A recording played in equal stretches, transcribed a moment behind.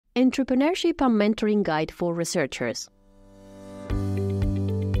Entrepreneurship and Mentoring Guide for Researchers.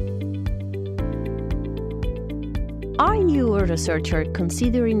 Are you a researcher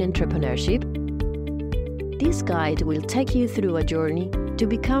considering entrepreneurship? This guide will take you through a journey to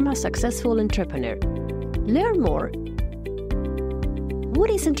become a successful entrepreneur. Learn more. What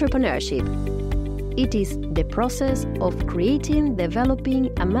is entrepreneurship? It is the process of creating,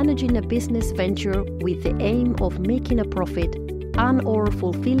 developing, and managing a business venture with the aim of making a profit and/or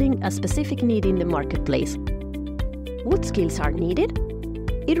fulfilling a specific need in the marketplace. What skills are needed?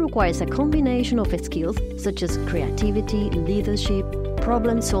 It requires a combination of skills such as creativity, leadership,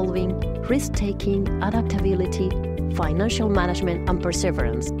 problem-solving, risk-taking, adaptability, financial management, and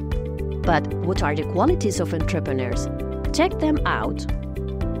perseverance. But what are the qualities of entrepreneurs? Check them out.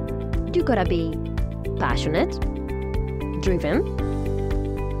 You gotta be passionate, driven,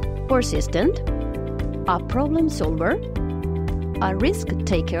 persistent, a problem solver, a risk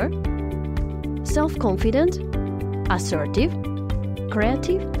taker, self-confident, assertive,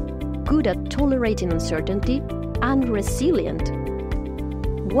 creative, good at tolerating uncertainty, and resilient.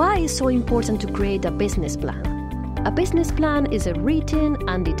 Why is it so important to create a business plan? A business plan is a written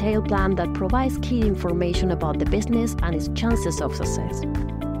and detailed plan that provides key information about the business and its chances of success.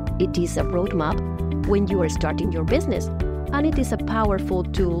 It is a roadmap when you are starting your business, and it is a powerful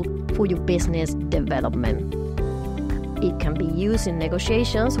tool for your business development. It can be used in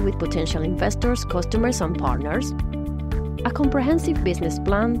negotiations with potential investors, customers, and partners. A comprehensive business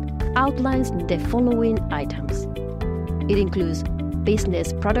plan outlines the following items. It includes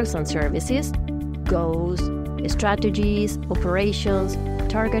business products and services, goals, strategies, operations,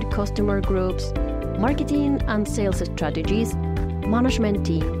 target customer groups, marketing and sales strategies, management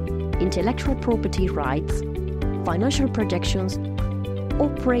team, intellectual property rights, financial projections,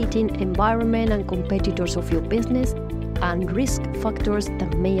 operating environment and competitors of your business, and risk factors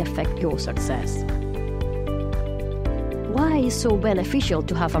that may affect your success. Why is it so beneficial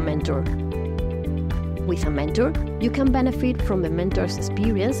to have a mentor? With a mentor, you can benefit from the mentor's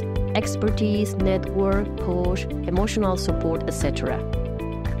experience, expertise, network, push, emotional support, etc.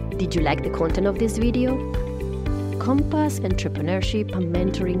 Did you like the content of this video? COMPASS Entrepreneurship and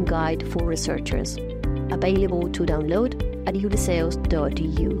Mentoring Guide for Researchers. Available to download at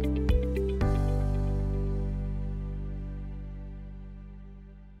ulysseus.eu.